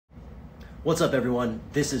What's up, everyone?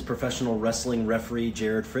 This is professional wrestling referee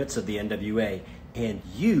Jared Fritz of the NWA, and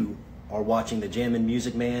you are watching the Jammin'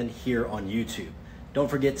 Music Man here on YouTube. Don't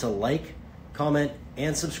forget to like, comment,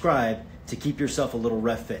 and subscribe to keep yourself a little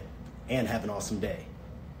ref fit, and have an awesome day.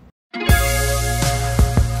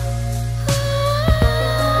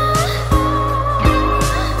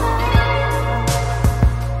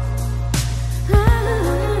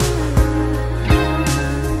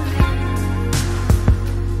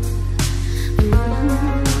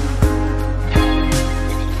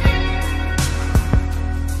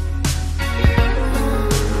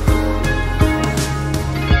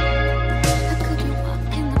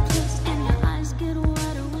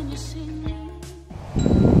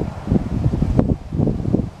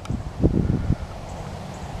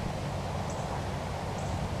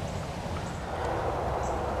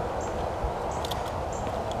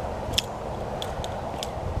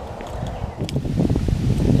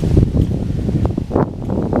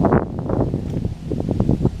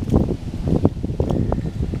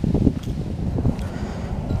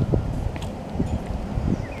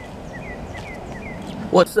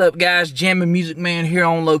 What's up, guys? Jammin' Music Man here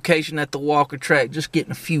on location at the Walker track, just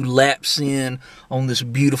getting a few laps in on this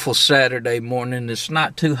beautiful Saturday morning. It's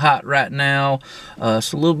not too hot right now.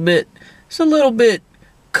 It's a little bit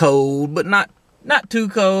cold, but not too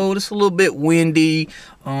cold. It's a little bit windy.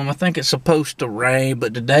 I think it's supposed to rain,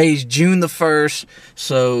 but today's June the 1st,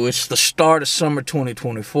 so it's the start of summer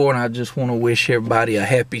 2024, and I just want to wish everybody a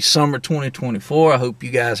happy summer 2024. I hope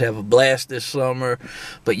you guys have a blast this summer.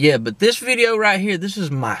 But this video right here, this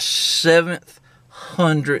is my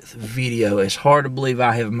 700th video. It's hard to believe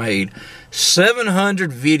I have made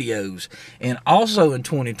 700 videos. And also in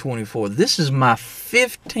 2024, this is my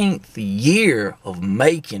 15th year of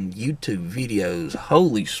making YouTube videos.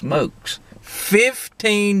 Holy smokes.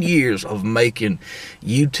 15 years of making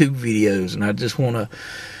YouTube videos. And I just want to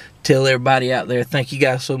tell everybody out there, thank you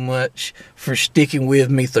guys so much for sticking with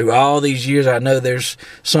me through all these years. I know there's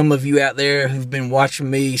some of you out there who've been watching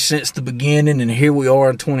me since the beginning, and here we are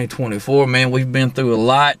in 2024. Man, we've been through a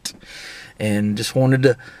lot, and just wanted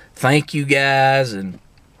to thank you guys. And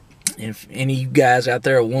if any of you guys out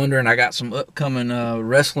there are wondering, I got some upcoming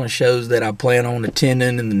wrestling shows that I plan on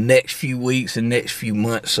attending in the next few weeks and next few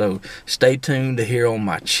months, so stay tuned to here on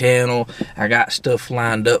my channel. I got stuff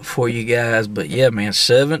lined up for you guys. But yeah, man,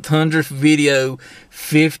 700th video,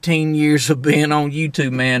 15 years of being on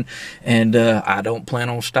YouTube, man, and I don't plan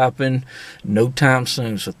on stopping no time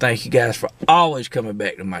soon. So thank you guys for always coming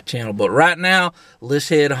back to my channel. But right now, let's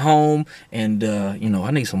head home, and you know, I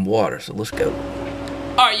need some water, so let's go.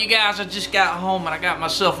 Alright, you guys, I just got home and I got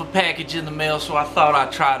myself a package in the mail, so I thought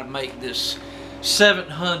I'd try to make this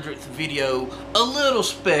 700th video a little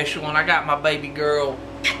special. And I got my baby girl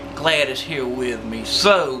Gladys here with me.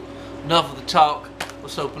 So, enough of the talk.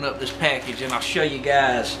 Let's open up this package and I'll show you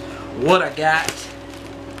guys what I got.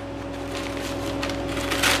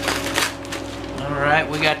 Alright,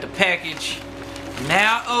 we got the package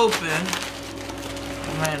now open.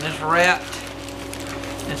 Oh man, this wrapped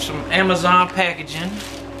in some Amazon packaging.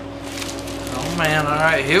 Oh man,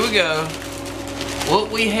 alright, here we go.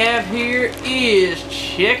 What we have here is,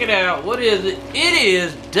 check it out, what is it? It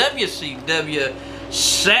is WCW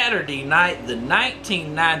Saturday Night, the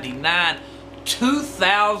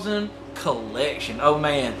 1999-2000 collection. Oh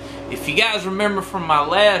man, if you guys remember from my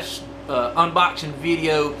last unboxing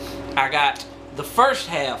video, I got the first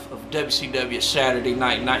half of WCW Saturday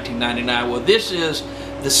Night 1999. Well, this is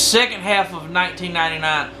the second half of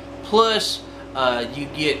 1999, plus you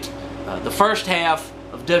get the first half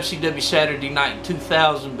of WCW Saturday Night in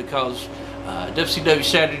 2000, because WCW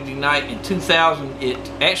Saturday Night in 2000, it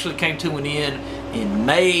actually came to an end in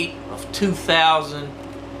May of 2000.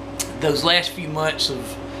 Those last few months of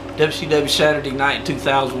WCW Saturday Night in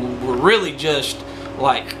 2000 were really just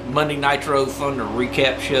like Monday Nitro Thunder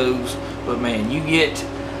recap shows. But man, you get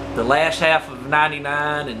the last half of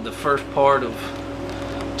 99 and the first part of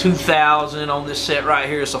 2000 on this set right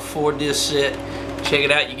here. It's a 4-disc set. Check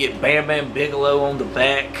it out. You get Bam Bam Bigelow on the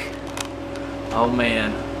back. Oh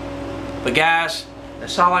man. But guys,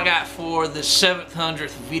 that's all I got for this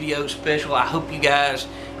 700th video special. I hope you guys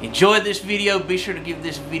enjoyed this video. Be sure to give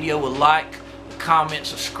this video a like, a comment,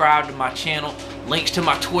 subscribe to my channel. Links to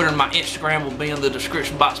my Twitter and my Instagram will be in the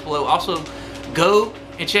description box below. Also, go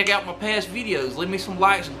and check out my past videos. Leave me some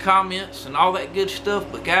likes and comments and all that good stuff.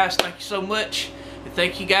 But guys, thank you so much. And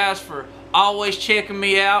thank you guys for always checking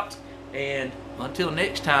me out. And until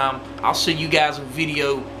next time, I'll see you guys in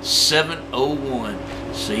video 701.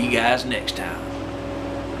 See you guys next time.